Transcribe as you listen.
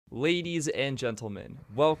Ladies and gentlemen,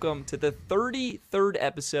 welcome to the 33rd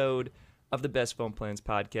episode of the Best Phone Plans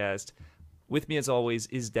podcast. With me as always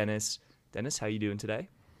is Dennis. Dennis, how you doing today?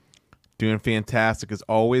 Doing fantastic as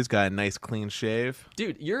always. Got a nice clean shave.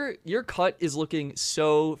 Dude, your cut is looking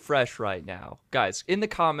so fresh right now. Guys, in the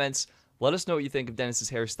comments, let us know what you think of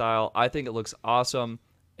Dennis's hairstyle. I think it looks awesome.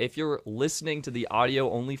 If you're listening to the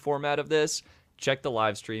audio only format of this, check the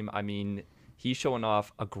live stream. I mean, he's showing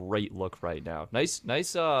off a great look right now. Nice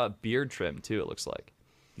beard trim too, it looks like.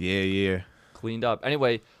 Yeah. Cleaned up.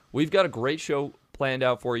 Anyway, we've got a great show planned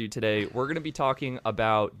out for you today. We're going to be talking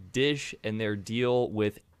about Dish and their deal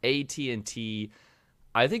with AT&T.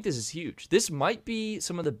 I think this is huge. This might be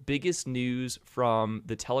some of the biggest news from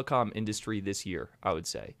the telecom industry this year, I would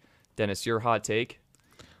say. Dennis, your hot take?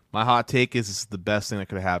 My hot take is this is the best thing that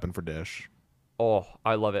could have happened for Dish. Oh,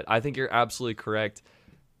 I love it. I think you're absolutely correct.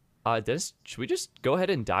 Dennis, should we just go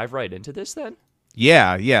ahead and dive right into this then?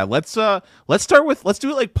 Yeah. Let's do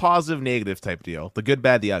it like positive negative type deal. The good,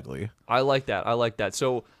 bad, the ugly. I like that.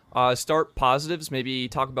 So, start positives. Maybe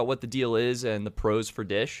talk about what the deal is and the pros for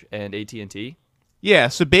Dish and AT&T. Yeah.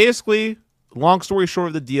 So basically, long story short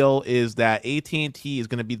of the deal is that AT&T is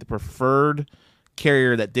going to be the preferred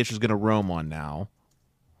carrier that Dish is going to roam on now,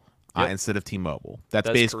 instead of T-Mobile. That's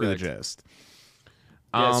basically correct. the gist.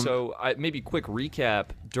 Yeah, so maybe quick recap.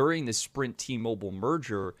 During the Sprint T-Mobile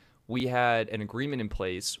merger, we had an agreement in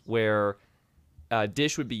place where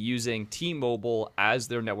Dish would be using T-Mobile as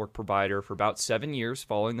their network provider for about 7 years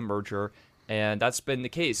following the merger, and that's been the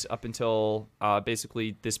case up until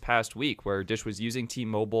basically this past week where Dish was using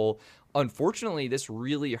T-Mobile. Unfortunately, this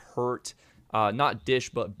really hurt not Dish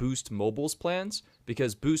but Boost Mobile's plans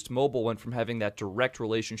because Boost Mobile went from having that direct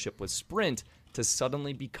relationship with Sprint to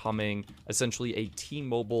suddenly becoming essentially a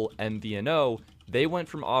T-Mobile MVNO. They went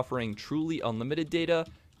from offering truly unlimited data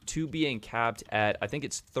to being capped at, I think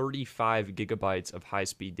it's 35 gigabytes of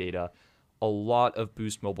high-speed data. A lot of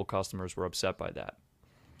Boost Mobile customers were upset by that.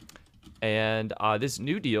 And this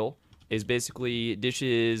new deal is basically Dish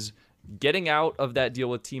is getting out of that deal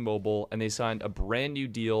with T-Mobile, and they signed a brand new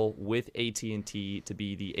deal with AT&T to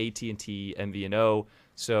be the AT&T MVNO.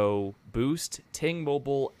 So Boost, Ting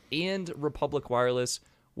Mobile, and Republic Wireless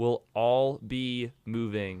will all be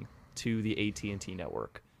moving to the AT&T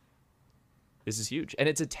network. This is huge. And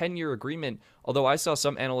it's a 10-year agreement, although I saw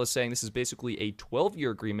some analysts saying this is basically a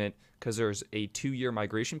 12-year agreement because there's a 2-year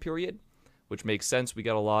migration period, which makes sense. We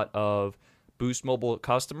got a lot of Boost Mobile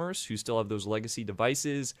customers who still have those legacy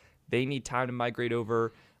devices. They need time to migrate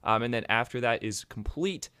over. And then after that is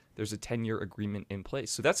complete, there's a 10-year agreement in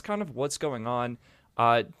place. So that's kind of what's going on.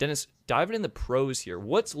 Dennis, diving in the pros here.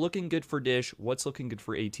 What's looking good for Dish? What's looking good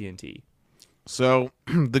for AT&T? So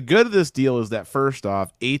the good of this deal is that first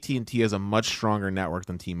off, AT&T has a much stronger network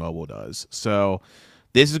than T-Mobile does. So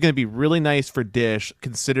this is going to be really nice for Dish,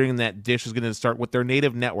 considering that Dish is going to start with their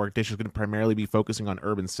native network. Dish is going to primarily be focusing on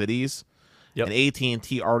urban cities. Yep. And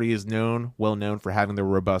AT&T already is well known for having their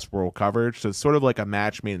robust rural coverage. So it's sort of like a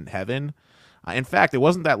match made in heaven. In fact, it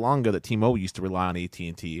wasn't that long ago that T-Mobile used to rely on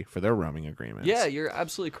AT&T for their roaming agreements. Yeah, you're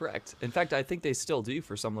absolutely correct. In fact, I think they still do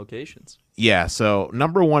for some locations. Yeah, so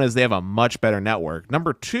number one is they have a much better network.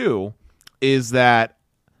 Number two is that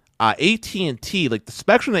AT&T, like the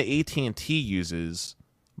spectrum that AT&T uses,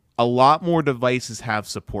 a lot more devices have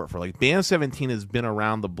support for. Like Band 17 has been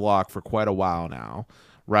around the block for quite a while now,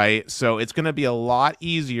 right? So it's going to be a lot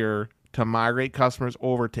easier to migrate customers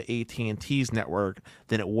over to AT&T's network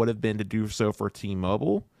than it would have been to do so for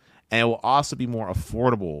T-Mobile. And it will also be more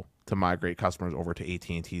affordable to migrate customers over to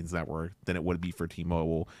AT&T's network than it would be for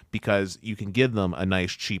T-Mobile because you can give them a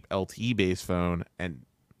nice, cheap LTE-based phone. And,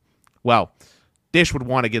 well, Dish would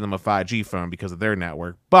want to give them a 5G phone because of their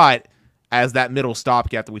network. But as that middle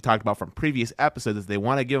stopgap that we talked about from previous episodes, if they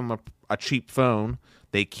want to give them a cheap phone,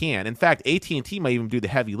 they can. In fact, AT&T might even do the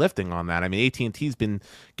heavy lifting on that. I mean, AT&T's been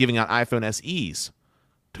giving out iPhone SEs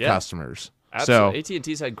to customers. Absolutely. So,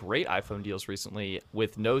 AT&T's had great iPhone deals recently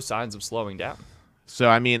with no signs of slowing down. So,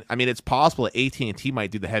 I mean, it's possible that AT&T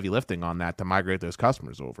might do the heavy lifting on that to migrate those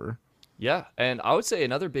customers over. Yeah, and I would say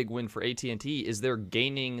another big win for AT&T is they're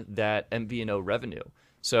gaining that MVNO revenue.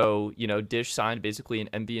 So, Dish signed basically an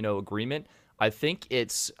MVNO agreement. I think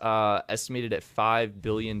it's estimated at $5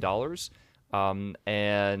 billion.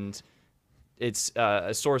 And it's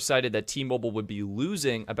a source cited that T-Mobile would be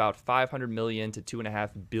losing about $500 million to $2.5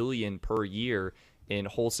 billion per year in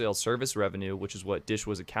wholesale service revenue, which is what Dish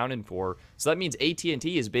was accounting for. So that means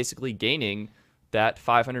AT&T is basically gaining that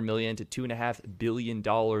 $500 million to $2.5 billion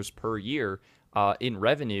per year in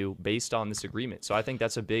revenue based on this agreement. So I think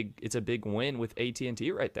it's a big win with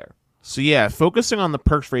AT&T right there. So yeah, focusing on the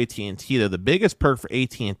perks for AT&T, though, the biggest perk for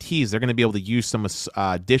AT&T is they're going to be able to use some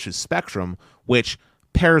of Dish's spectrum, which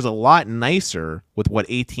pairs a lot nicer with what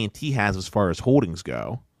AT&T has as far as holdings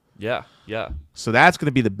go. Yeah, yeah. So that's going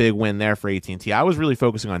to be the big win there for AT&T. I was really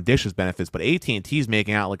focusing on Dish's benefits, but AT&T is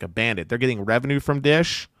making out like a bandit. They're getting revenue from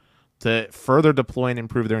Dish to further deploy and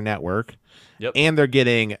improve their network, and they're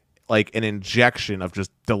getting like an injection of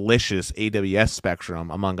just delicious AWS spectrum,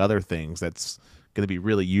 among other things. That's going to be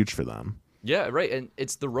really huge for them. Yeah, right. And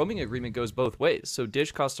it's the roaming agreement goes both ways. So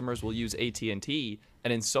Dish customers will use AT&T,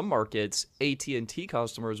 and in some markets, AT&T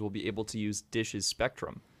customers will be able to use Dish's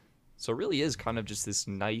spectrum. So it really is kind of just this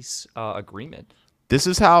nice agreement. This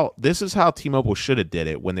is how T-Mobile should have did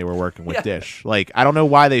it when they were working with Dish. Like, I don't know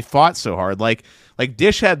why they fought so hard. Like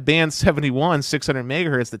Dish had band 71 600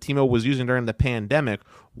 megahertz that T-Mobile was using during the pandemic.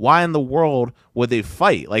 Why in the world would they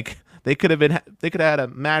fight? Like, they could have had a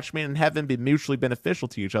match made in heaven, be mutually beneficial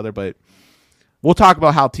to each other. But we'll talk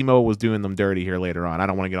about how T-Mobile was doing them dirty here later on. I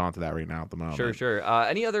don't want to get onto that right now at the moment. Sure.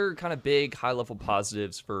 Any other kind of big high level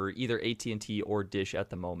positives for either AT&T or Dish at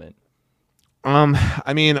the moment?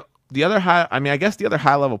 I mean, I guess the other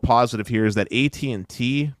high level positive here is that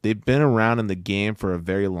AT&T, they've been around in the game for a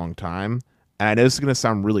very long time. And I know this is going to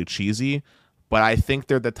sound really cheesy, but I think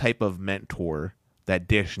they're the type of mentor that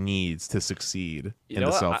Dish needs to succeed in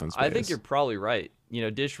the cell phone space. I think you're probably right.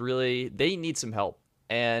 Dish really, they need some help.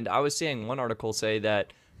 And I was seeing one article say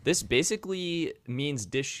that this basically means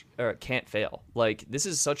Dish can't fail. Like, this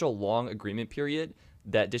is such a long agreement period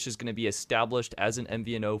that Dish is going to be established as an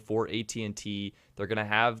MVNO for AT&T. They're going to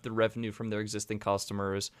have the revenue from their existing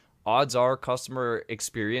customers. Odds are customer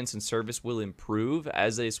experience and service will improve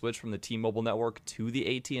as they switch from the T-Mobile network to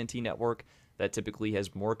the AT&T network that typically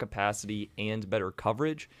has more capacity and better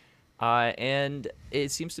coverage. And it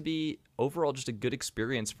seems to be overall just a good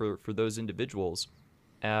experience for those individuals.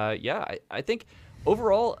 I think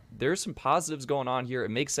overall there's some positives going on here. It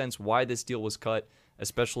makes sense why this deal was cut,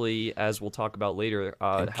 especially as we'll talk about later,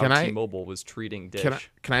 how T-Mobile was treating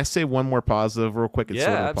Dish. Can I say one more positive real quick? It's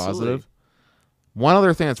sort of absolutely. Positive. One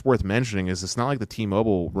other thing that's worth mentioning is it's not like the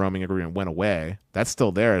T-Mobile roaming agreement went away. That's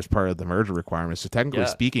still there as part of the merger requirements. So technically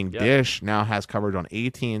speaking, Dish now has coverage on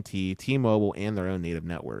AT&T, T-Mobile, and their own native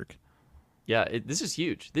network. Yeah, this is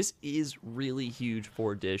huge. This is really huge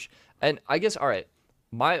for Dish. And I guess, all right,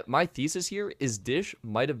 my thesis here is Dish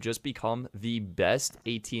might have just become the best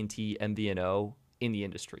AT&T MVNO in the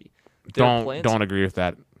industry. Don't agree with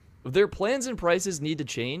that. Their plans and prices need to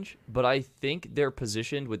change, but I think they're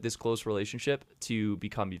positioned with this close relationship to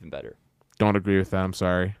become even better. Don't agree with that. I'm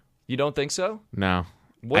sorry. You don't think so? No.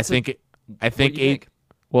 I think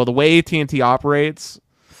well, the way AT&T operates,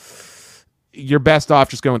 you're best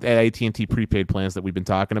off just going with AT&T prepaid plans that we've been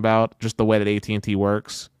talking about, just the way that AT&T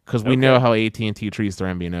works, because we know how AT&T treats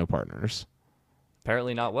their MVNO partners.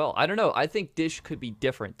 Apparently not well. I don't know. I think Dish could be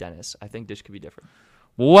different, Dennis. I think Dish could be different.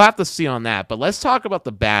 We'll have to see on that, but let's talk about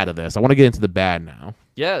the bad of this. I want to get into the bad now.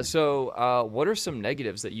 Yeah, so what are some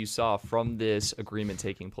negatives that you saw from this agreement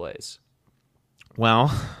taking place? Well,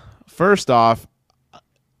 first off,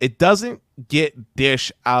 it doesn't get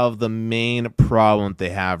Dish out of the main problem they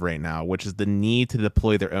have right now, which is the need to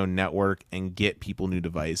deploy their own network and get people new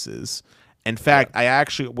devices. In fact, I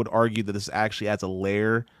actually would argue that this actually adds a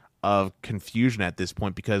layer of confusion at this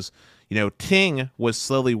point because, Ting was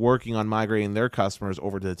slowly working on migrating their customers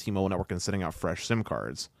over to the T-Mobile network and sending out fresh SIM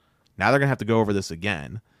cards. Now they're going to have to go over this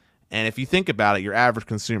again. And if you think about it, your average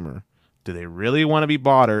consumer, do they really want to be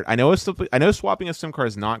bothered? I know swapping a SIM card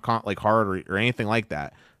is not hard or anything like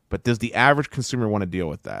that, but does the average consumer want to deal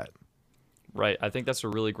with that? Right. I think that's a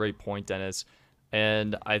really great point, Dennis.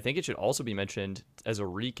 And I think it should also be mentioned as a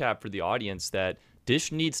recap for the audience that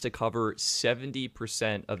Dish needs to cover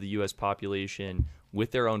 70% of the U.S. population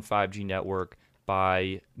with their own 5G network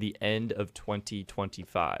by the end of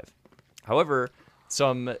 2025. However,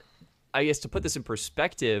 to put this in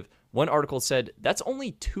perspective, one article said that's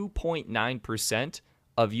only 2.9%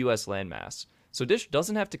 of U.S. landmass. So Dish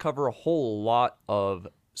doesn't have to cover a whole lot of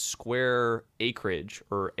square acreage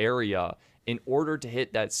or area in order to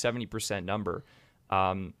hit that 70% number.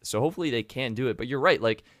 So hopefully they can do it. But you're right.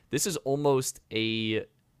 Like, this is almost a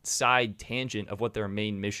side tangent of what their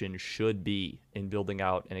main mission should be in building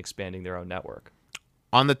out and expanding their own network.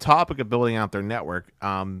 On the topic of building out their network,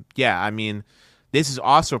 this is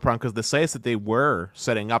also a problem because the sites that they were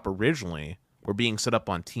setting up originally were being set up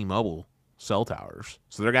on T-Mobile cell towers.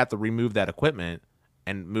 So they're going to have to remove that equipment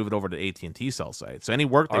and move it over to AT&T cell sites. So any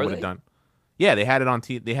work they would have done. Yeah, they had it on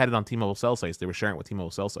T-Mobile cell sites. They were sharing it with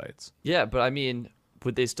T-Mobile cell sites. Yeah, but I mean,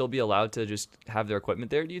 would they still be allowed to just have their equipment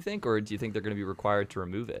there, do you think? Or do you think they're going to be required to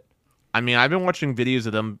remove it? I mean, I've been watching videos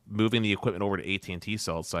of them moving the equipment over to AT&T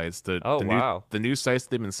cell sites. Wow. The new sites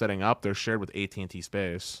they've been setting up, they're shared with AT&T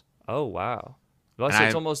space. Oh wow. Well,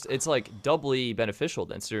 so it's like doubly beneficial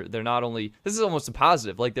then. So they're not only, this is almost a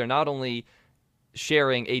positive. Like they're not only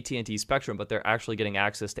sharing AT&T spectrum, but they're actually getting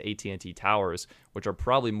access to AT&T towers, which are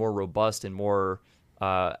probably more robust and more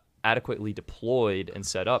adequately deployed and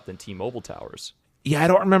set up than T-Mobile towers. Yeah, I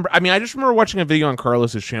don't remember. I mean, I just remember watching a video on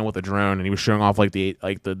Carlos's channel with a drone, and he was showing off like the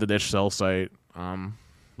Dish cell site.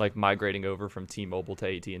 Like migrating over from T-Mobile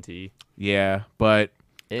to AT&T. Yeah, but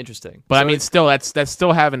interesting. But so I mean, still, that's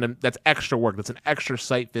still that's extra work. That's an extra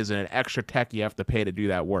site visit, an extra tech you have to pay to do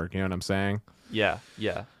that work. You know what I'm saying? Yeah.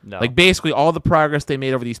 No. Like basically, all the progress they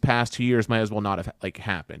made over these past 2 years might as well not have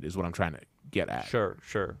happened. Is what I'm trying to get at. Sure.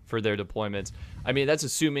 For their deployments. I mean, that's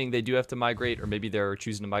assuming they do have to migrate, or maybe they're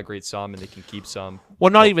choosing to migrate some and they can keep some.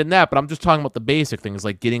 Well, not even that, but I'm just talking about the basic things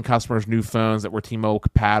like getting customers new phones that were T-Mobile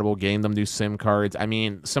compatible, getting them new SIM cards. I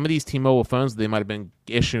mean, some of these T-Mobile phones they might have been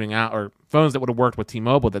issuing out, or phones that would have worked with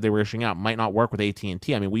T-Mobile that they were issuing out, might not work with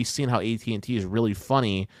AT&T. I mean, we've seen how AT&T is really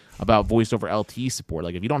funny about voice over LTE support.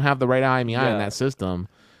 Like, if you don't have the right IMEI in that system,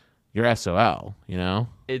 you're SOL, you know?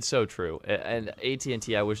 It's so true. And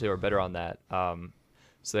AT&T, I wish they were better on that.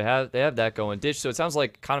 So they have that going. Dish, so it sounds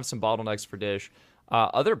like kind of some bottlenecks for Dish.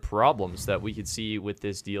 Other problems that we could see with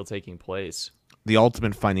this deal taking place. The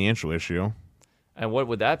ultimate financial issue. And what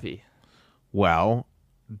would that be? Well,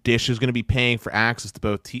 Dish is going to be paying for access to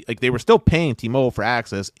both they were still paying T-Mobile for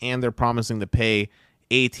access, and they're promising to pay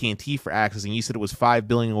AT&T for access, and you said it was $5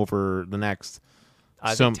 billion over the next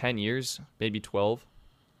I think 10 years, maybe 12.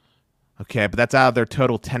 Okay, but that's out of their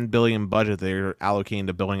total $10 billion budget they're allocating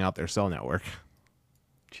to building out their cell network.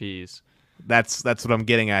 Jeez. That's what I'm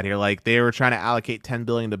getting at here. Like, they were trying to allocate $10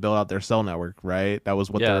 billion to build out their cell network, right? That was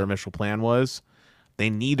what their initial plan was. They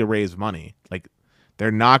need to raise money. Like,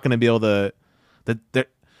 they're not going to be able to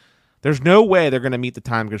there's no way they're going to meet the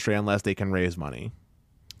time constraint unless they can raise money.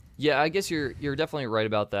 Yeah, I guess you're definitely right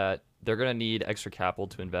about that. They're going to need extra capital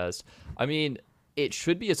to invest. I mean, it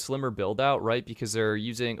should be a slimmer build out, right? Because they're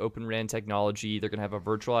using Open RAN technology. They're going to have a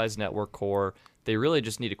virtualized network core. They really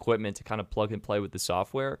just need equipment to kind of plug and play with the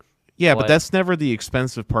software. Yeah, but that's never the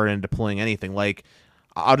expensive part in deploying anything. Like,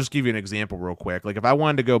 I'll just give you an example real quick. Like, if I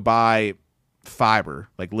wanted to go buy fiber,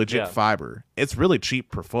 like legit fiber, it's really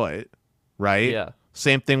cheap per foot, right? Yeah.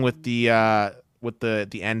 Same thing with the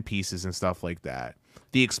end pieces and stuff like that.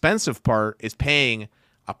 The expensive part is paying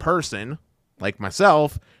a person like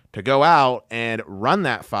myself to go out and run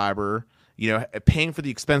that fiber, you know, paying for the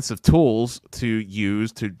expensive tools to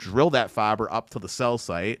use to drill that fiber up to the cell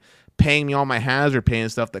site, paying me all my hazard pay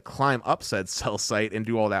and stuff to climb up said cell site and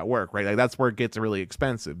do all that work, right? Like, that's where it gets really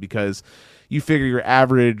expensive, because you figure your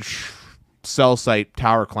average cell site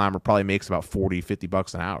tower climber probably makes about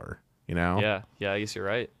 $40-50 an hour, you know? Yeah, I guess you're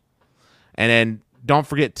right. And then don't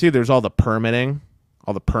forget too, there's all the permitting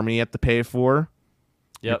you have to pay for.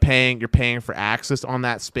 Yep. You're paying for access on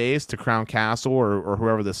that space to Crown Castle or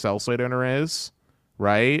whoever the cell site owner is,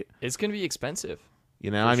 right? It's going to be expensive.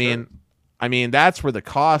 You know, I mean that's where the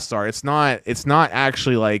costs are. It's not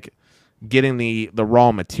actually like getting the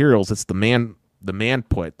raw materials. It's the man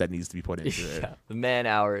put that needs to be put into it. The man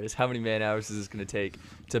hours. How many man hours is this going to take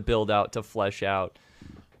to build out, to flesh out?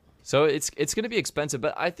 So it's going to be expensive,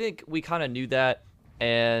 but I think we kind of knew that.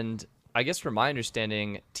 And I guess from my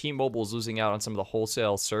understanding, T-Mobile is losing out on some of the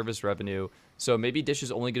wholesale service revenue. So maybe Dish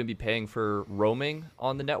is only going to be paying for roaming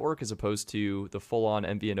on the network as opposed to the full-on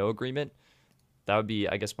MVNO agreement. That would be,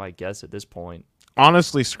 I guess, my guess at this point.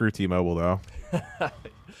 Honestly, screw T-Mobile, though.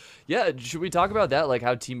 Yeah, should we talk about that? Like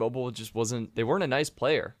how T-Mobile just they weren't a nice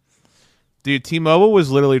player. Dude, T-Mobile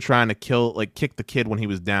was literally trying to kick the kid when he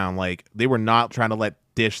was down. Like, they were not trying to let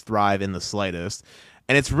Dish thrive in the slightest.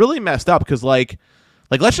 And it's really messed up because, like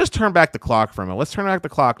let's just turn back the clock for a minute. Let's turn back the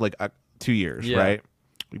clock 2 years, right?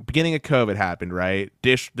 Beginning of COVID happened, right?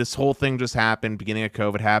 Dish, this whole thing just happened. Beginning of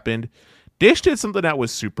COVID happened. Dish did something that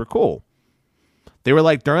was super cool. They were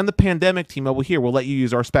like, during the pandemic, T-Mobile, here, we'll let you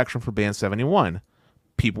use our spectrum for Band 71.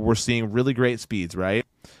 People were seeing really great speeds, right?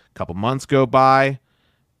 A couple months go by.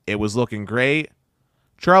 It was looking great.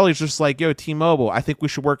 Charlie's just like, yo, T-Mobile, I think we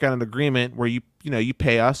should work out an agreement where you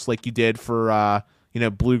pay us like you did for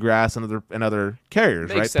Bluegrass and other carriers,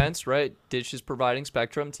 right? Makes sense, right? Dish is providing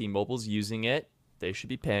spectrum. T-Mobile's using it. They should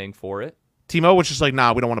be paying for it. T-Mobile was just like,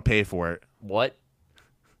 nah, we don't want to pay for it. What?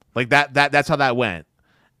 Like that's how that went.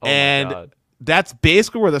 Oh my God. That's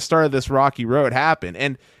basically where the start of this rocky road happened.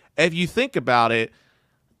 And if you think about it,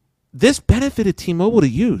 this benefited T-Mobile to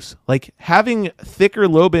use. Like, having thicker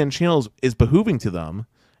low-band channels is behooving to them.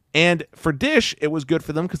 And for Dish, it was good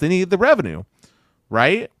for them because they needed the revenue,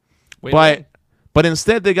 right? But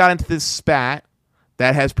instead they got into this spat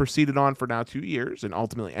that has proceeded on for now 2 years and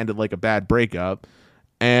ultimately ended like a bad breakup.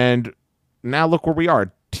 And now look where we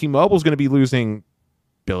are. T-Mobile's going to be losing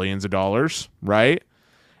billions of dollars, right?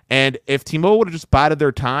 And if T-Mobile would have just bided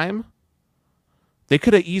their time, they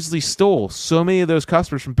could have easily stole so many of those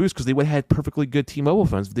customers from Boost because they would have had perfectly good T-Mobile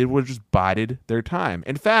phones. But they would have just bided their time.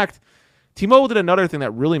 In fact, T-Mobile did another thing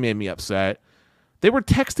that really made me upset. They were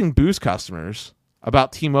texting Boost customers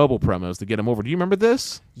about T-Mobile promos to get them over. Do you remember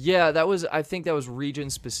this? Yeah, I think that was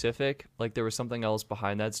region specific. Like there was something else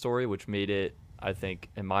behind that story, which made it, I think,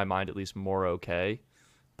 in my mind at least, more okay.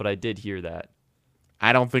 But I did hear that.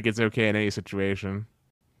 I don't think it's okay in any situation.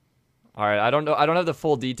 All right, I don't know. I don't have the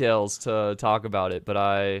full details to talk about it, but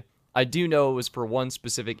I do know it was for one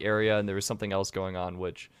specific area, and there was something else going on,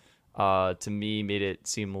 which to me made it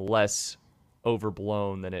seem less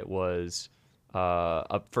overblown than it was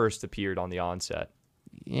first appeared on the onset.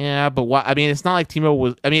 Yeah, but what? I mean, it's not like T-Mobile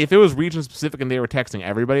was. I mean, if it was region specific and they were texting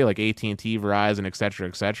everybody, like AT&T, Verizon, et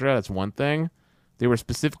cetera, that's one thing. They were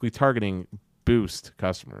specifically targeting Boost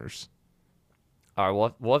customers. All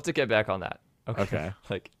right, we'll have to get back on that. Okay.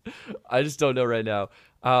 Like, I just don't know right now.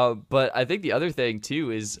 But I think the other thing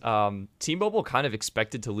too is T-Mobile kind of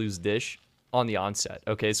expected to lose Dish on the onset.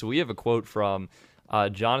 Okay, so we have a quote from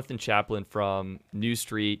Jonathan Chaplin from New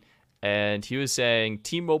Street. And he was saying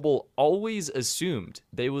T-Mobile always assumed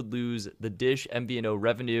they would lose the Dish MVNO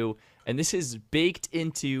revenue, and this is baked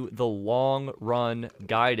into the long-run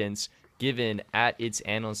guidance given at its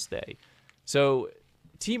analyst day. So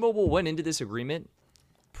T-Mobile went into this agreement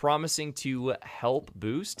promising to help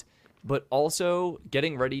Boost, but also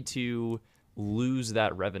getting ready to lose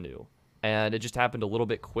that revenue. And it just happened a little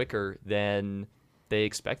bit quicker than they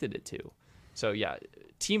expected it to. So yeah,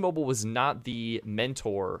 T-Mobile was not the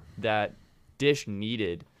mentor that Dish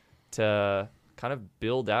needed to kind of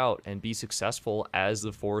build out and be successful as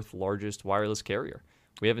the fourth largest wireless carrier.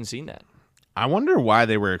 We haven't seen that. I wonder why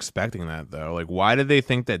they were expecting that, though. Like, why did they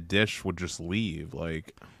think that Dish would just leave?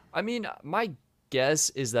 Like, I mean, my guess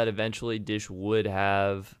is that eventually Dish would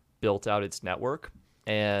have built out its network.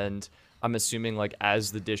 And I'm assuming, like,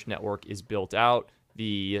 as the Dish network is built out,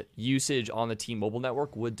 the usage on the T-Mobile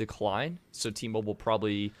network would decline. So T-Mobile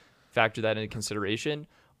probably factored that into consideration.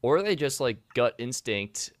 Or they just, like, gut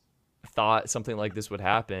instinct thought something like this would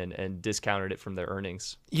happen and discounted it from their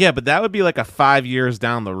earnings. Yeah, but that would be like a 5 years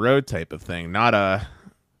down the road type of thing, not a...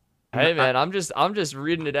 Hey, man, I'm just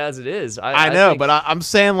reading it as it is. I know, but I'm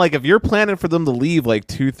saying, like, if you're planning for them to leave, like,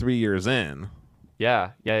 2-3 years in...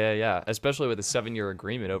 Yeah. Especially with a 7-year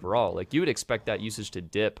agreement overall. Like, you would expect that usage to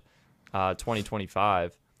dip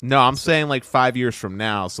 2025. No, I'm saying, like, 5 years from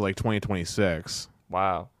now, so, like, 2026.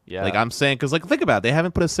 Wow. Yeah. Like, I'm saying, because, like, think about it. They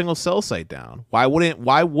haven't put a single cell site down. Why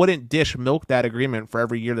wouldn't Dish milk that agreement for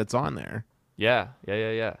every year that's on there? Yeah.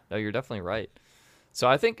 No, you're definitely right. So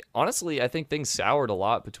I think things soured a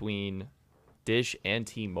lot between Dish and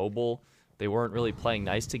T-Mobile. They weren't really playing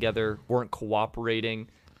nice together, weren't cooperating,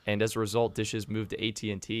 and as a result, Dish has moved to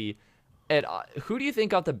AT&T. And who do you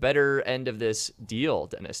think got the better end of this deal,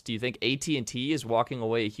 Dennis? Do you think AT&T is walking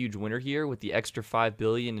away a huge winner here with the extra $5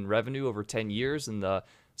 billion in revenue over 10 years and the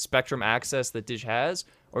spectrum access that Dish has,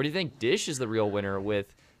 or do you think Dish is the real winner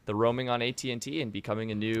with the roaming on AT&T and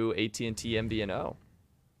becoming a new AT&T MVNO?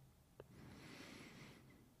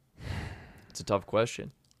 It's a tough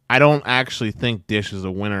question. I don't actually think Dish is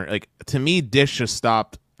a winner. Like, to me, Dish just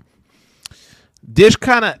stopped. It's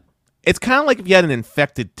kind of like if you had an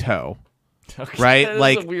infected toe. Okay. Right? That's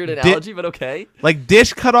like a weird analogy, but okay. Like,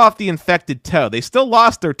 Dish cut off the infected toe. They still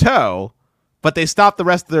lost their toe, but they stopped the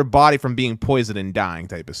rest of their body from being poisoned and dying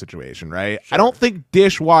type of situation, right? Sure. I don't think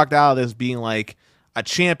Dish walked out of this being like a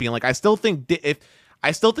champion. Like, I still think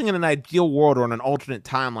in an ideal world or in an alternate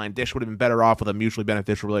timeline, Dish would have been better off with a mutually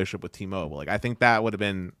beneficial relationship with T-Mobile. Like, I think that would have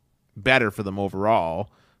been better for them overall.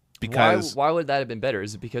 Because why would that have been better?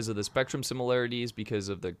 Is it because of the spectrum similarities? Because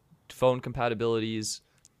of the phone compatibilities?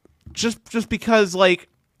 Just because, like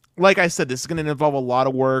I said, this is going to involve a lot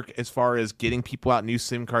of work as far as getting people out new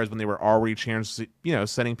SIM cards when they were already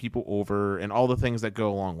sending people over and all the things that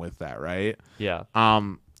go along with that, right? Yeah.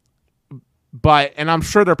 But I'm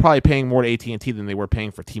sure they're probably paying more to AT&T than they were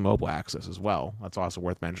paying for T-Mobile access as well. That's also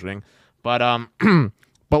worth mentioning. But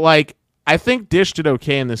but like, I think Dish did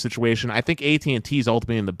okay in this situation. I think AT&T is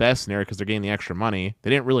ultimately in the best scenario because they're getting the extra money.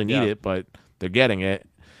 They didn't really need it, but they're getting it.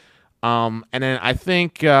 And then I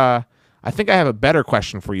think I have a better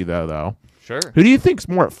question for you though. Sure. Who do you think's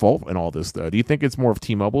more at fault in all this though? Do you think it's more of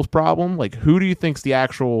T-Mobile's problem? Like, who do you think's the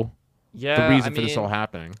actual the reason for this all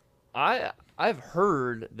happening? I've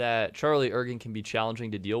heard that Charlie Ergen can be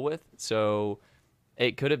challenging to deal with. So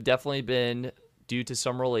It could have definitely been due to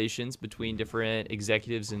some relations between different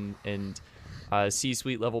executives and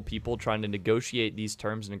C-suite level people trying to negotiate these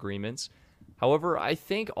terms and agreements. However, I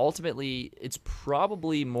think ultimately it's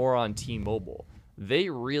probably more on T-Mobile. They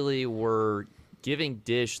really were giving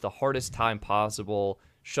Dish the hardest time possible,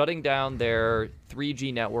 shutting down their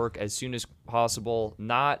 3G network as soon as possible,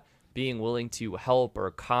 not being willing to help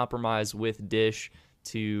or compromise with Dish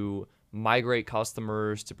to migrate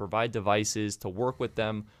customers, to provide devices, to work with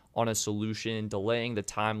them on a solution, delaying the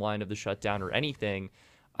timeline of the shutdown or anything,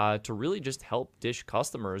 to really just help Dish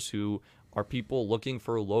customers who are people looking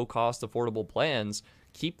for low-cost, affordable plans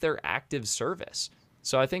keep their active service.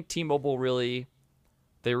 So I think T-Mobile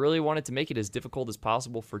they really wanted to make it as difficult as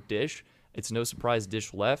possible for Dish. It's no surprise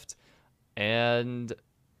Dish left, and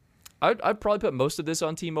I'd probably put most of this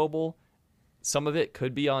on T-Mobile. Some of it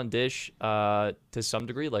could be on Dish to some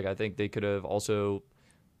degree. Like, I think they could have also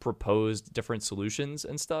proposed different solutions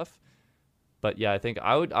and stuff. But yeah, I think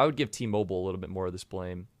I would give T-Mobile a little bit more of this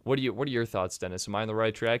blame. What are your thoughts, Dennis? Am I on the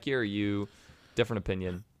right track here? Or are you different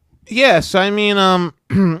opinion? Yes, I mean,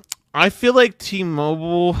 I feel like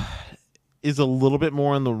T-Mobile is a little bit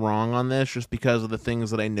more in the wrong on this, just because of the things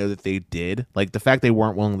that I know that they did, like the fact they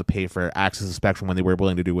weren't willing to pay for access to spectrum when they were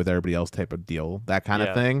willing to do with everybody else type of deal, that kind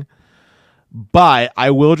of thing. But I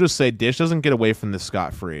will just say Dish doesn't get away from this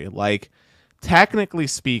scot-free. Like, technically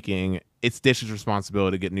speaking, it's Dish's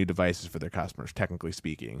responsibility to get new devices for their customers, technically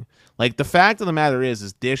speaking. Like, the fact of the matter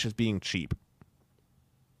is Dish is being cheap.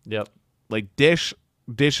 Yep. Like, Dish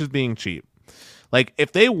is being cheap. Like,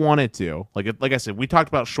 if they wanted to, like I said, we talked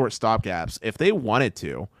about short stopgaps. If they wanted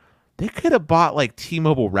to, they could have bought like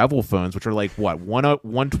T-Mobile Revel phones, which are like what,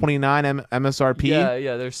 129 MSRP.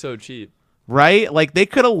 Yeah, they're so cheap. Right? Like, they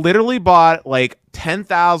could have literally bought like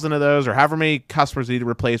 10,000 of those, or however many customers they need to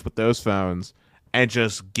replace with those phones, and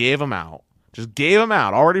just gave them out.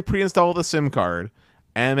 Already pre-installed the SIM card,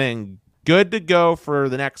 and then good to go for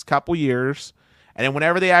the next couple years. And then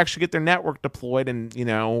whenever they actually get their network deployed and, you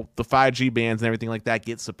know, the 5G bands and everything like that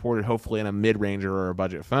get supported, hopefully in a mid-ranger or a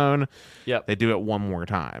budget phone, they do it one more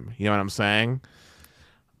time. You know what I'm saying?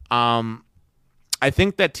 I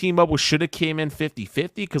think that T-Mobile should have came in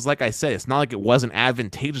 50-50 because, like I said, it's not like it wasn't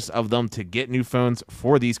advantageous of them to get new phones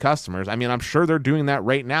for these customers. I mean, I'm sure they're doing that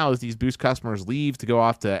right now as these Boost customers leave to go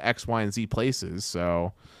off to X, Y, and Z places.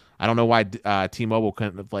 So I don't know why T-Mobile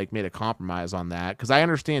couldn't have like made a compromise on that, because I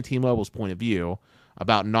understand T-Mobile's point of view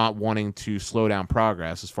about not wanting to slow down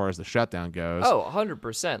progress as far as the shutdown goes. Oh,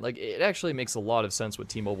 100%. Like, it actually makes a lot of sense what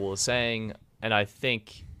T-Mobile is saying, and I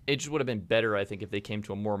think it just would have been better, I think, if they came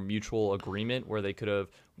to a more mutual agreement where they could have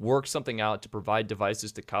worked something out to provide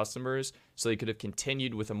devices to customers, so they could have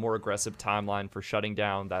continued with a more aggressive timeline for shutting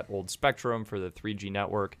down that old spectrum for the 3G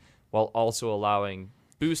network, while also allowing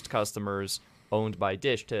Boost customers owned by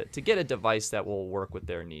Dish to get a device that will work with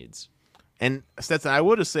their needs. And Stetson, I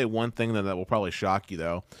will just say one thing that will probably shock you,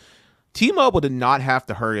 though. T-Mobile did not have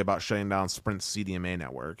to hurry about shutting down Sprint's CDMA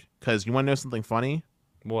network, because you want to know something funny?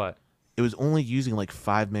 What? It was only using like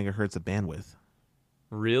 5 megahertz of bandwidth.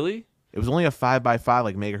 Really? It was only a 5x5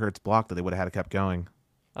 like megahertz block that they would have had to kept going.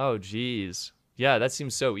 Oh, geez. Yeah, that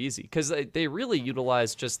seems so easy, because they really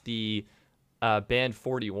utilized just the band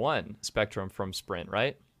 41 spectrum from Sprint,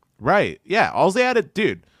 right? Right. Yeah. All they had to,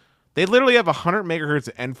 dude, they literally have 100 megahertz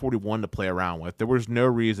of N41 to play around with. There was no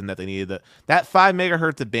reason that they needed that 5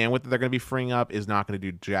 megahertz of bandwidth that they're going to be freeing up is not going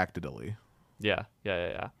to do jack diddly. Yeah.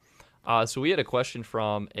 So we had a question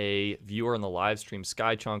from a viewer on the live stream,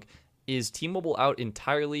 Skychunk. Is T-Mobile out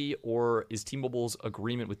entirely, or is T-Mobile's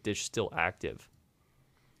agreement with Dish still active?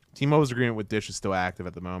 T-Mobile's agreement with Dish is still active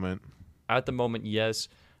at the moment. At the moment, yes.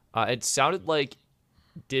 It sounded like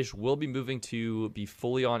Dish will be moving to be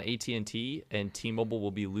fully on AT&T, and T-Mobile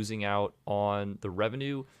will be losing out on the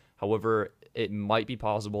revenue. However, it might be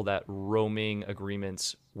possible that roaming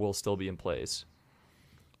agreements will still be in place.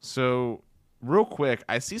 So, real quick,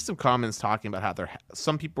 I see some comments talking about how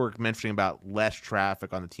some people are mentioning about less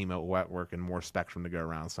traffic on the T-Mobile network and more spectrum to go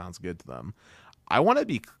around. Sounds good to them. I want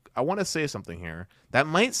to say something here. That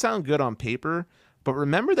might sound good on paper, but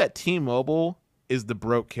remember that T-Mobile is the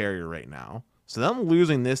broke carrier right now. So them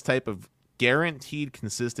losing this type of guaranteed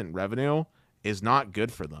consistent revenue is not good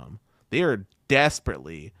for them. They are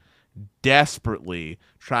desperately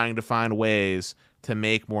trying to find ways to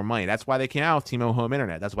make more money. That's why they came out with T-Mobile Home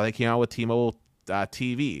Internet. That's why they came out with T-Mobile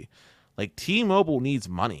TV. Like, T-Mobile needs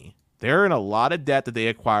money. They're in a lot of debt that they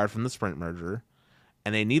acquired from the Sprint merger,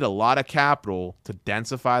 and they need a lot of capital to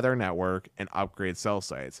densify their network and upgrade cell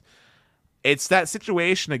sites. It's that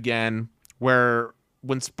situation again where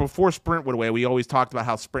before Sprint went away, we always talked about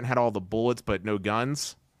how Sprint had all the bullets but no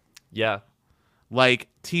guns. Yeah. Like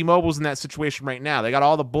T-Mobile's in that situation right now. They got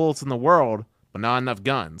all the bullets in the world, but not enough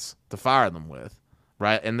guns to fire them with,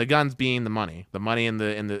 right? And the guns being the money and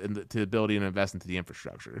the ability to invest into the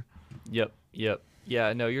infrastructure. Yep.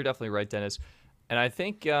 Yeah, no, you're definitely right, Dennis. And I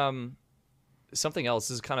think something else,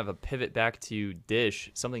 this is kind of a pivot back to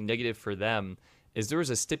Dish, something negative for them, is there was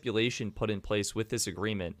a stipulation put in place with this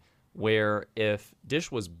agreement where if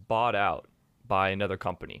Dish was bought out by another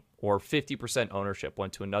company or 50% ownership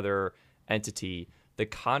went to another entity, the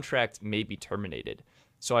contract may be terminated.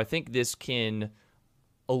 So I think this can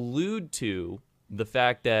allude to the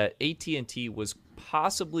fact that AT&T was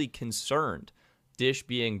possibly concerned Dish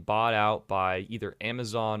being bought out by either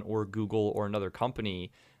Amazon or Google or another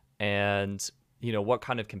company, and what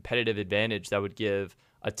kind of competitive advantage that would give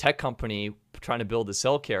a tech company trying to build a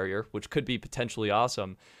cell carrier, which could be potentially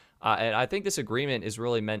awesome. And I think this agreement is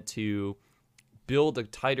really meant to build a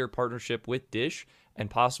tighter partnership with Dish and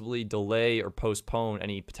possibly delay or postpone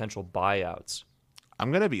any potential buyouts.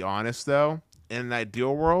 I'm going to be honest, though. In an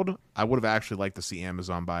ideal world, I would have actually liked to see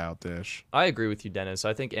Amazon buy out Dish. I agree with you, Dennis.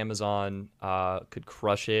 I think Amazon could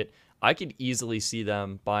crush it. I could easily see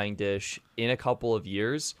them buying Dish in a couple of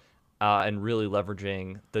years and really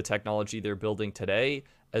leveraging the technology they're building today,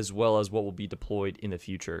 as well as what will be deployed in the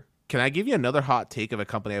future. Can I give you another hot take of a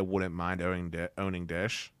company I wouldn't mind owning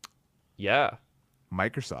Dish? Yeah.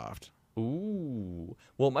 Microsoft. Ooh.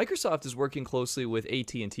 Well, Microsoft is working closely with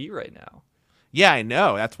AT&T right now. Yeah, I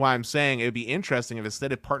know. That's why I'm saying it would be interesting if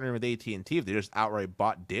instead of partnering with AT&T, if they just outright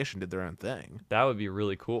bought Dish and did their own thing. That would be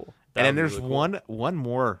really cool. And then there's really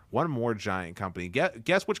cool. one more giant company.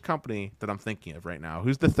 Guess which company that I'm thinking of right now.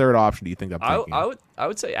 Who's the third option? Do you think I'm thinking? I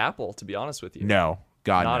would say Apple, to be honest with you. No,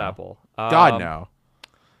 God, not no. Apple. God, no.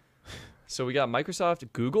 So we got Microsoft,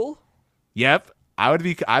 Google. Yep. I'd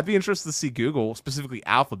be interested to see Google, specifically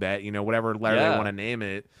Alphabet, whatever letter they want to name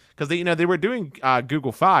it, because they were doing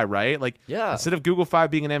Google Fi, right? Like, instead of Google Fi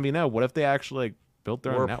being an MVNO, what if they actually built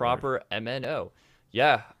their own network? Proper MNO?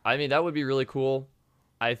 Yeah, I mean that would be really cool.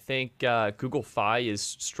 I think Google Fi is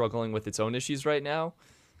struggling with its own issues right now,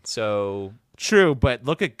 so true. But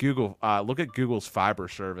look at Google. Look at Google's fiber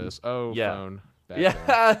service. Oh, yeah. Phone.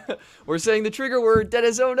 Yeah, we're saying the trigger word,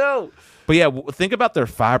 Dennis. Oh no! But yeah, think about their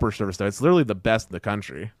fiber service though. It's literally the best in the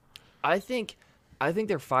country. I think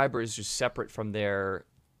their fiber is just separate from their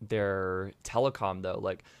telecom though.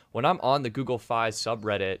 Like when I'm on the Google Fi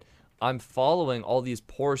subreddit, I'm following all these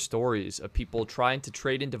poor stories of people trying to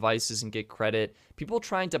trade in devices and get credit, people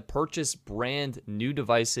trying to purchase brand new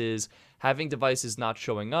devices, having devices not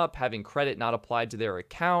showing up, having credit not applied to their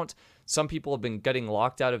account. Some people have been getting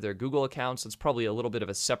locked out of their Google accounts. It's probably a little bit of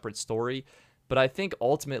a separate story. But I think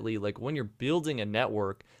ultimately, like when you're building a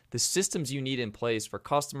network, the systems you need in place for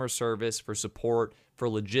customer service, for support, for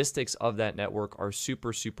logistics of that network are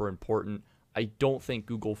super, super important. I don't think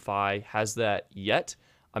Google Fi has that yet.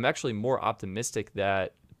 I'm actually more optimistic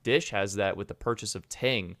that Dish has that with the purchase of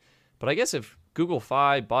Ting. But I guess if Google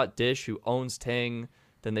Fi bought Dish, who owns Ting,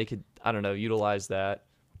 then they could, I don't know, utilize that.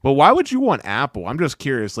 But why would you want Apple? I'm just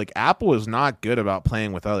curious. Like, Apple is not good about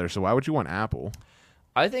playing with others, so why would you want Apple?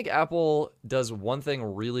 I think Apple does one thing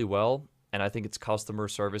really well, and I think it's customer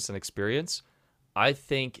service and experience. I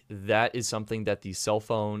think that is something that the cell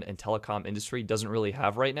phone and telecom industry doesn't really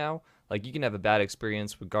have right now. Like, you can have a bad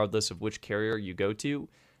experience regardless of which carrier you go to,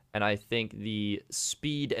 and I think the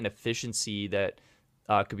speed and efficiency that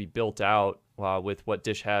could be built out with what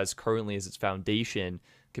Dish has currently as its foundation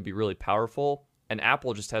could be really powerful. And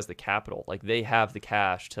Apple just has the capital. Like, they have the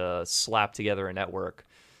cash to slap together a network.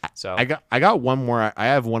 So I got one more. I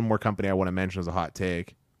have one more company I want to mention as a hot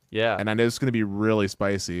take. Yeah. And I know it's going to be really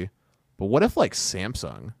spicy. But what if, like,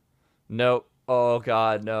 Samsung? No. Oh,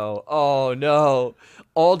 God, no. Oh, no.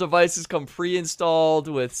 All devices come pre-installed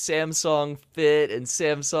with Samsung Fit and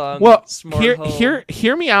Samsung Smart Home.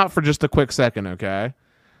 Hear me out for just a quick second, okay?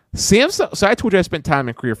 Samsung. So I told you I spent time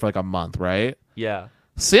in Korea for like a month, right? Yeah.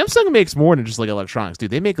 Samsung makes more than just like electronics,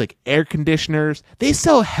 dude. They make like air conditioners. They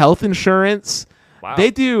sell health insurance. Wow.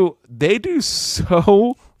 They do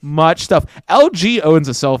so much stuff. LG owns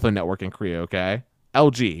a cell phone network in Korea, okay?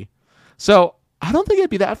 LG. So I don't think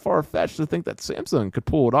it'd be that far-fetched to think that Samsung could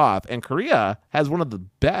pull it off. And Korea has one of the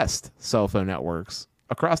best cell phone networks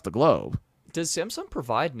across the globe. Does Samsung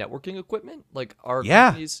provide networking equipment? Like, are Yeah.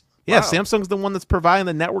 companies... Yeah, Wow. Samsung's the one that's providing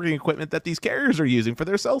the networking equipment that these carriers are using for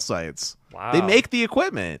their cell sites. Wow. They make the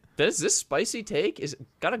equipment. This spicy take is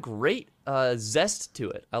got a great zest to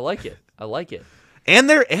it. I like it. And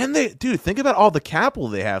they dude, think about all the capital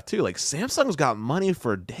they have too. Like, Samsung's got money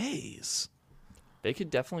for days. They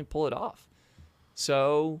could definitely pull it off.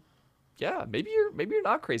 So, yeah, maybe you're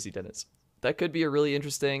not crazy, Dennis. that could be a really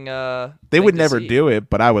interesting They thing would to never see. do it,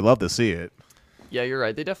 but I would love to see it. Yeah, you're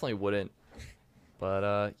right. They definitely wouldn't.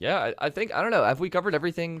 But yeah, I think I don't know. Have we covered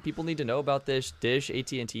everything people need to know about this Dish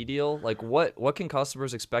AT&T deal? Like, what can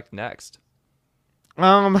customers expect next?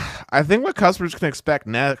 I think what customers can expect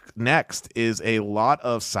next is a lot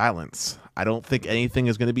of silence. I don't think anything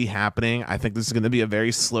is going to be happening. I think this is going to be a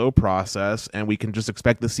very slow process, and we can just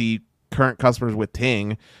expect to see current customers with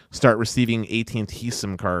Ting start receiving AT&T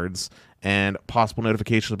SIM cards and possible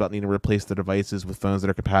notifications about needing to replace their devices with phones that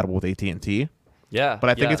are compatible with AT&T. Yeah, But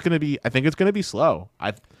I think yeah. it's going to be slow.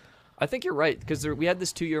 I think you're right because we had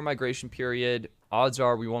this 2-year migration period. Odds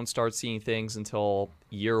are we won't start seeing things until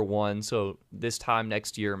year 1. So this time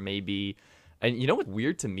next year, maybe. And you know what's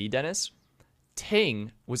weird to me, Dennis?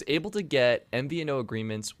 Ting was able to get MVNO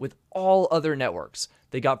agreements with all other networks.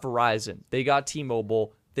 They got Verizon, they got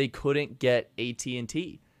T-Mobile, they couldn't get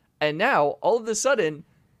AT&T. And now, all of a sudden,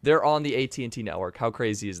 they're on the AT&T network. How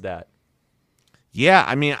crazy is that? Yeah,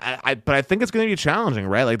 I mean, but I think it's going to be challenging,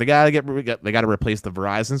 right? Like they got to replace the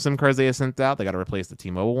Verizon SIM cards they have sent out. They got to replace the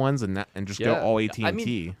T-Mobile ones and just go all AT&T. I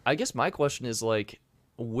mean, I guess my question is like,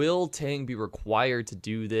 will Ting be required to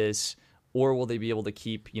do this, or will they be able to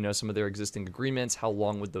keep some of their existing agreements? How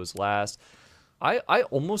long would those last? I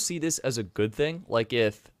almost see this as a good thing. Like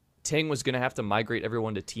if Ting was going to have to migrate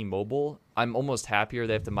everyone to T-Mobile, I'm almost happier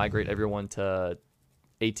they have to migrate everyone to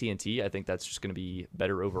AT&T. I think that's just going to be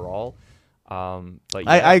better overall. But yeah.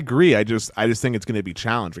 I agree. I just think it's going to be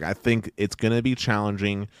challenging. I think it's going to be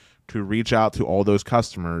challenging to reach out to all those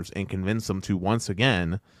customers and convince them to once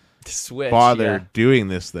again switch, bother doing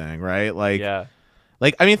this thing, right? Like, yeah.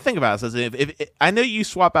 Like, I mean, think about this. If I know you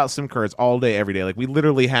swap out SIM cards all day, every day. Like, we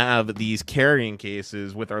literally have these carrying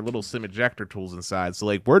cases with our little SIM ejector tools inside. So,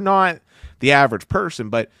 like, we're not the average person,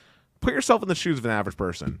 but put yourself in the shoes of an average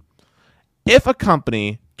person. If a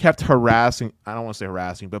company kept harassing, I don't want to say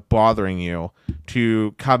harassing, but bothering you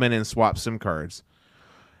to come in and swap SIM cards,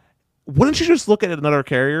 wouldn't you just look at another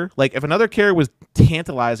carrier? Like, if another carrier was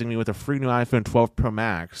tantalizing me with a free new iPhone 12 Pro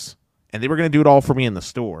Max and they were going to do it all for me in the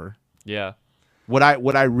store, Yeah. would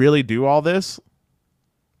I really do all this?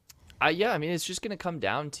 Yeah, I mean, it's just going to come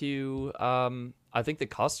down to, I think, the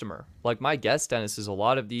customer. Like, my guess, Dennis, is a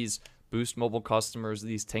lot of these Boost Mobile customers,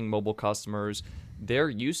 these Ting Mobile customers, they're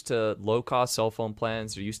used to low-cost cell phone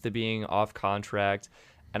plans. They're used to being off contract.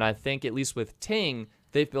 And I think, at least with Ting,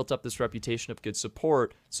 they've built up this reputation of good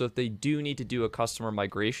support. So if they do need to do a customer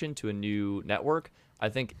migration to a new network, I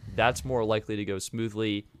think that's more likely to go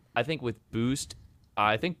smoothly. I think with Boost,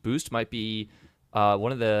 Boost might be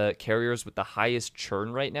one of the carriers with the highest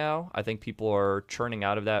churn right now. I think people are churning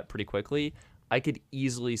out of that pretty quickly. I could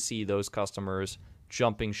easily see those customers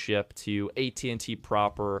jumping ship to AT&T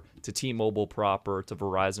proper, to T-Mobile proper, to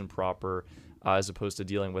Verizon proper, as opposed to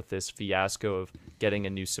dealing with this fiasco of getting a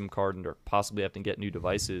new SIM card and possibly having to get new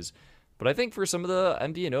devices. But I think for some of the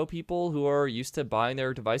MVNO people who are used to buying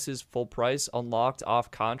their devices full price, unlocked, off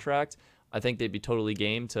contract, I think they'd be totally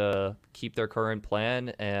game to keep their current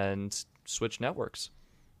plan and switch networks.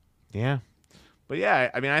 Yeah. But yeah,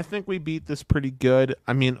 I mean, I think we beat this pretty good.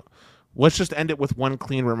 I mean, let's just end it with one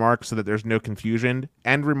clean remark so that there's no confusion.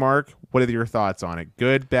 End remark, what are your thoughts on it?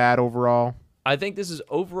 Good, bad, overall? I think this is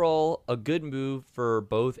overall a good move for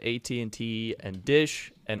both AT&T and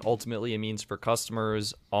Dish, and ultimately it means for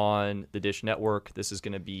customers on the Dish network, this is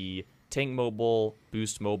going to be Ting Mobile,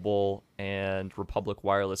 Boost Mobile, and Republic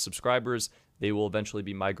Wireless subscribers. They will eventually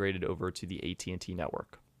be migrated over to the AT&T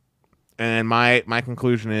network. And my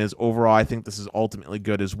conclusion is, overall, I think this is ultimately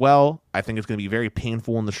good as well. I think it's going to be very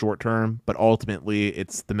painful in the short term, but ultimately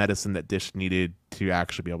it's the medicine that Dish needed to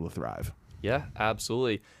actually be able to thrive. Yeah,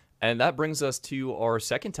 absolutely. And that brings us to our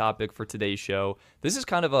second topic for today's show. This is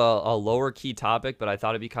kind of a lower key topic, but I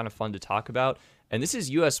thought it'd be kind of fun to talk about. And this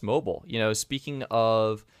is US Mobile. You know, speaking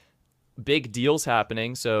of big deals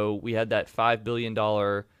happening, so we had that $5 billion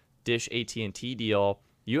Dish AT&T deal.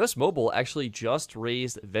 US Mobile actually just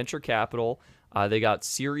raised venture capital. They got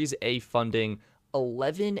Series A funding,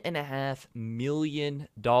 $11.5 million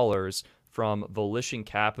from Volition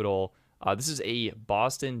Capital. This is a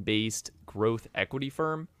Boston-based growth equity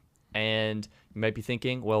firm. And you might be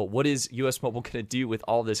thinking, well, what is US Mobile going to do with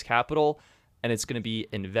all this capital? And it's going to be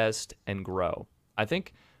invest and grow. I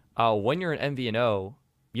think when you're an MVNO,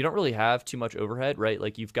 you don't really have too much overhead, right?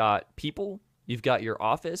 Like you've got people, you've got your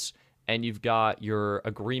office, and you've got your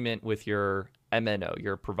agreement with your MNO,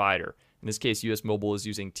 your provider. In this case, US Mobile is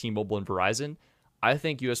using T-Mobile and Verizon. I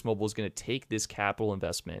think US Mobile is going to take this capital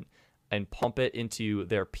investment and pump it into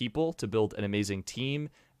their people to build an amazing team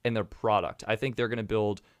and their product. I think they're going to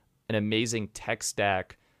build an amazing tech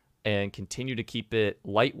stack and continue to keep it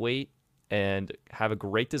lightweight and have a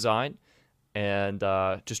great design and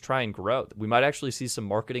just try and grow. We might actually see some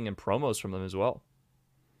marketing and promos from them as well.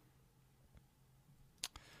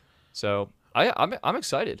 So I'm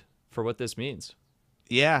excited for what this means.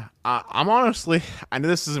 Yeah, I'm honestly, I know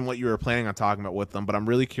this isn't what you were planning on talking about with them, but I'm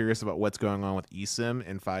really curious about what's going on with eSIM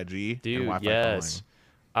and 5G Dude, and Wi-Fi yes.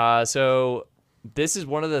 calling. So this is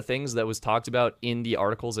one of the things that was talked about in the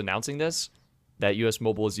articles announcing this, that US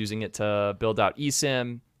Mobile is using it to build out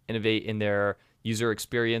eSIM, innovate in their user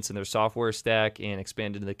experience and their software stack, and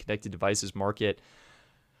expand into the connected devices market.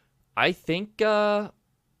 I think,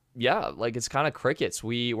 like it's kind of crickets.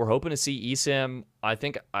 We're hoping to see eSIM. I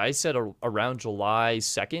think I said around July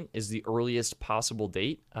 2nd is the earliest possible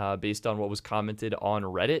date, based on what was commented on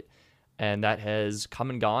Reddit, and that has come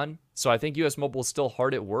and gone. So I think US Mobile is still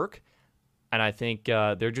hard at work. And I think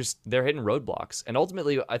they're hitting roadblocks. And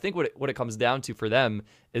ultimately, I think what it comes down to for them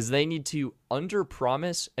is they need to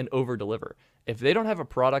under-promise and over-deliver. If they don't have a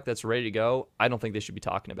product that's ready to go, I don't think they should be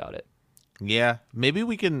talking about it. Yeah, maybe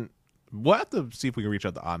we'll have to see if we can reach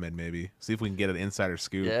out to Ahmed, maybe. See if we can get an insider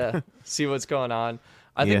scoop. Yeah, see what's going on.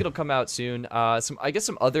 I think it'll come out soon.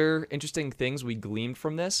 Some other interesting things we gleaned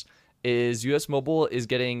from this is US Mobile is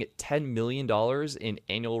getting $10 million in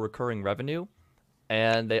annual recurring revenue.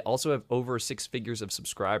 And they also have over 6 figures of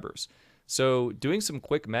subscribers. So doing some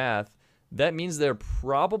quick math, that means they're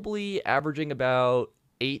probably averaging about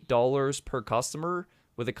 $8 per customer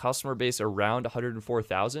with a customer base around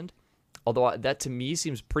 104,000. Although that to me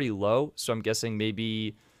seems pretty low. So I'm guessing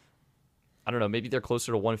maybe, I don't know, maybe they're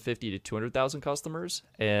closer to 150 to 200,000 customers.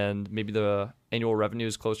 And maybe the annual revenue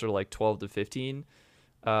is closer to like 12 to 15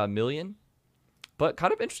 million. But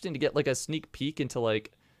kind of interesting to get like a sneak peek into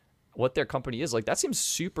like what their company is. Like, that seems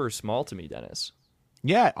super small to me, Dennis.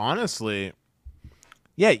 Yeah, honestly.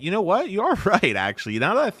 Yeah, you know what? You are right, actually.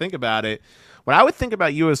 Now that I think about it, when I would think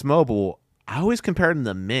about US Mobile, I always compare them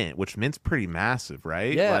to Mint, which Mint's pretty massive,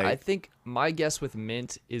 right? Yeah, I think my guess with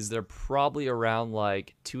Mint is they're probably around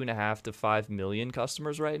like 2.5 to 5 million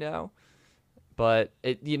customers right now. But,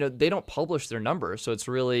 they don't publish their numbers, so it's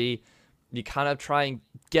really, you kind of try and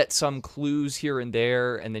get some clues here and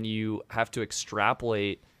there, and then you have to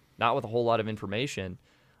extrapolate, not with a whole lot of information.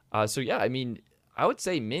 So yeah, I mean, I would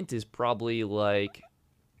say Mint is probably like,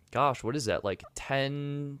 gosh, what is that? Like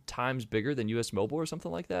 10 times bigger than US Mobile or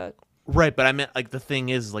something like that? Right, but I meant like the thing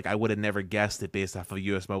is like I would have never guessed it based off of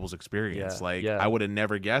US Mobile's experience. I would have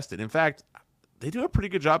never guessed it. In fact, they do a pretty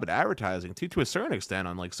good job at advertising too, to a certain extent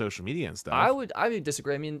on like social media and stuff. I would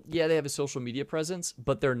disagree. I mean, yeah, they have a social media presence,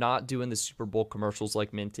 but they're not doing the Super Bowl commercials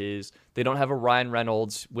like Mint is. They don't have a Ryan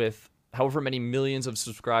Reynolds with however many millions of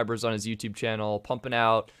subscribers on his YouTube channel pumping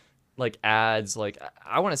out like ads. Like,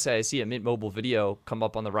 I want to say I see a Mint Mobile video come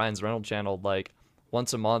up on the Ryan Reynolds channel like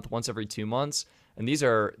once a month, once every 2 months. And these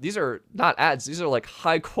are not ads. These are like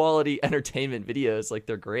high quality entertainment videos. Like,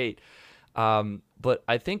 they're great. But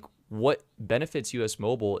I think what benefits US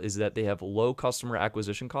Mobile is that they have low customer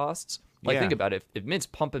acquisition costs. Like, think about it. If Mint's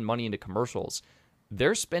pumping money into commercials,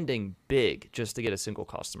 they're spending big just to get a single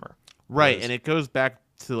customer. Right. And it goes back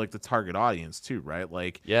to like the target audience too, right?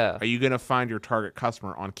 Like, are you going to find your target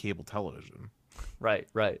customer on cable television? Right.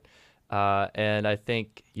 And I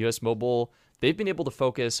think US Mobile, they've been able to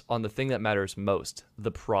focus on the thing that matters most,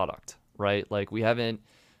 the product, right? Like, we haven't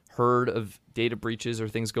heard of data breaches or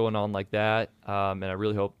things going on like that. And I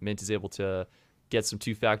really hope Mint is able to get some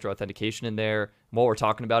 2-factor authentication in there. While we're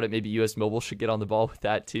talking about it, maybe US Mobile should get on the ball with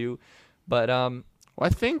that too. But well, I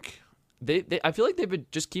think I feel like they've been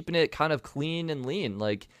just keeping it kind of clean and lean.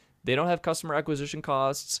 Like, they don't have customer acquisition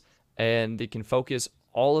costs, and they can focus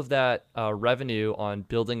all of that revenue on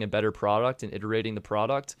building a better product and iterating the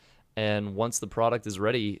product. And once the product is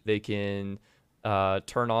ready, they can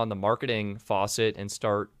turn on the marketing faucet and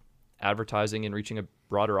start advertising and reaching a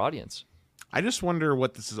broader audience. I just wonder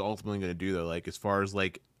what this is ultimately going to do, though. Like, as far as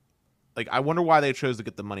like I wonder why they chose to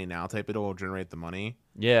get the money now type. It'll generate the money.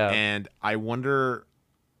 Yeah. And I wonder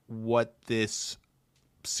what this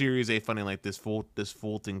Series A funding, like this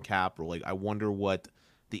Fulton Capital, like I wonder what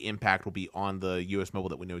the impact will be on the US Mobile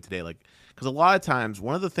that we know today. Like, because a lot of times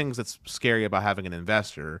one of the things that's scary about having an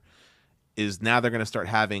investor is now they're going to start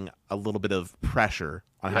having a little bit of pressure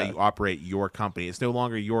on how you operate your company. It's no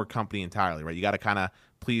longer your company entirely, right? You got to kind of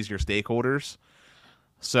please your stakeholders.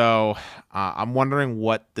 So I'm wondering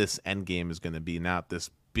what this end game is going to be now. This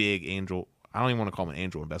big angel, I don't even want to call him an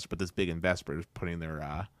angel investor, but this big investor is putting their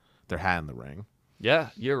hat in the ring. Yeah,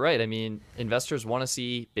 you're right. I mean, investors want to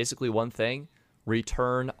see basically one thing: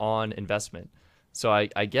 return on investment. So I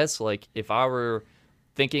guess like if I were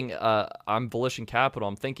thinking I'm bullish in capital,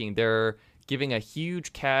 I'm thinking they're giving a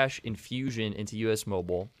huge cash infusion into US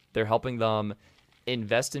Mobile. They're helping them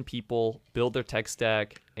invest in people, build their tech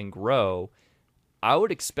stack, and grow. I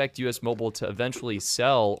would expect US Mobile to eventually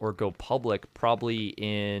sell or go public probably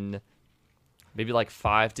in maybe like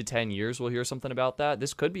 5 to 10 years. We'll hear something about that.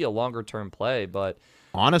 This could be a longer term play, but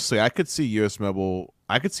honestly, I could see US Mobile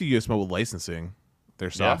licensing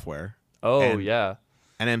their software. Oh, yeah.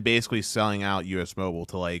 And then basically selling out US Mobile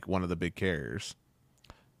to like one of the big carriers.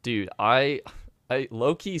 Dude, I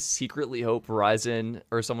low-key secretly hope Verizon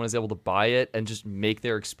or someone is able to buy it and just make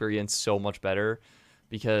their experience so much better,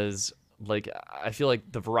 because like I feel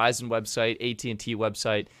like the Verizon website, AT&T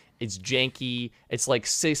website, it's janky. It's like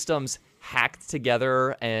systems hacked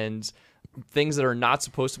together and things that are not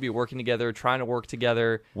supposed to be working together, trying to work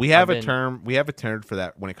together. We have a term for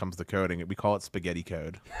that when it comes to coding. We call it spaghetti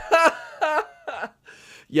code.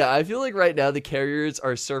 Yeah, I feel like right now the carriers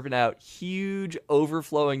are serving out huge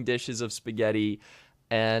overflowing dishes of spaghetti,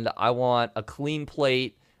 and I want a clean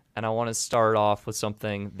plate, and I want to start off with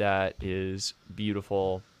something that is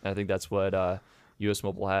beautiful. And I think that's what US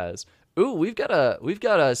Mobile has. Ooh, we've got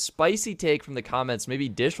a spicy take from the comments. Maybe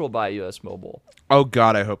Dish will buy US Mobile. Oh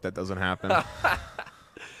God, I hope that doesn't happen.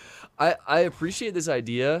 I appreciate this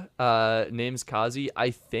idea. Name's Kazi. I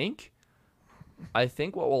think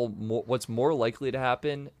what's more likely to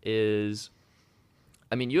happen is,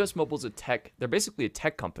 I mean, US Mobile's they're basically a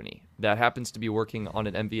tech company that happens to be working on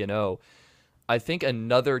an MVNO. I think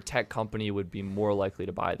another tech company would be more likely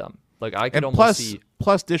to buy them. Like I could almost see.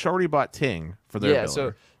 Plus, Dish already bought Ting for their biller.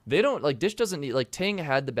 So they don't like Dish doesn't need, like, Ting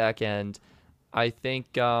had the back end. I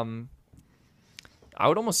think I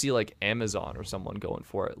would almost see like Amazon or someone going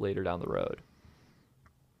for it later down the road.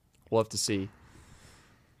 We'll have to see.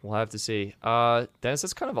 Dennis,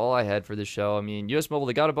 that's kind of all I had for this show. I mean, US Mobile,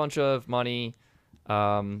 they got a bunch of money.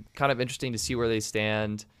 Kind of interesting to see where they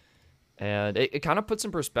stand. And it kind of puts in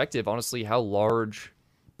perspective, honestly, how large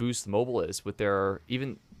Boost Mobile is with their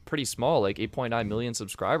even pretty small, like 8.9 million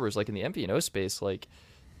subscribers, like in the MVNO space. Like,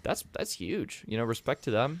 that's huge. You know, respect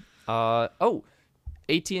to them.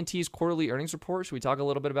 AT&T's quarterly earnings report. Should we talk a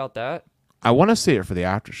little bit about that? I want to see it for the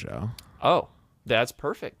after show. Oh, that's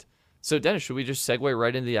perfect. So, Dennis, should we just segue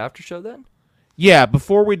right into the after show then? Yeah,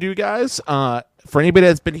 before we do, guys, for anybody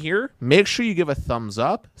that's been here, make sure you give a thumbs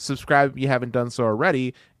up, subscribe if you haven't done so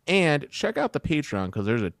already, and check out the Patreon because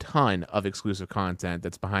there's a ton of exclusive content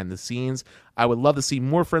that's behind the scenes. I would love to see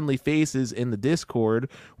more friendly faces in the Discord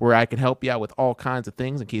where I can help you out with all kinds of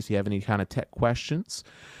things in case you have any kind of tech questions.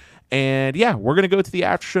 And yeah, we're going to go to the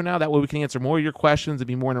after show now. That way we can answer more of your questions and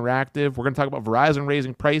be more interactive. We're going to talk about Verizon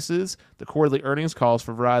raising prices, the quarterly earnings calls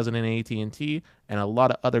for Verizon and AT&T, and a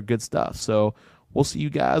lot of other good stuff. So we'll see you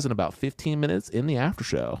guys in about 15 minutes in the after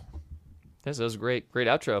show. Yes, that was a great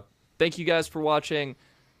outro. Thank you guys for watching.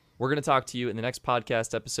 We're going to talk to you in the next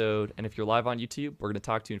podcast episode. And if you're live on YouTube, we're going to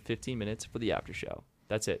talk to you in 15 minutes for the after show.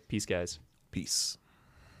 That's it. Peace, guys. Peace.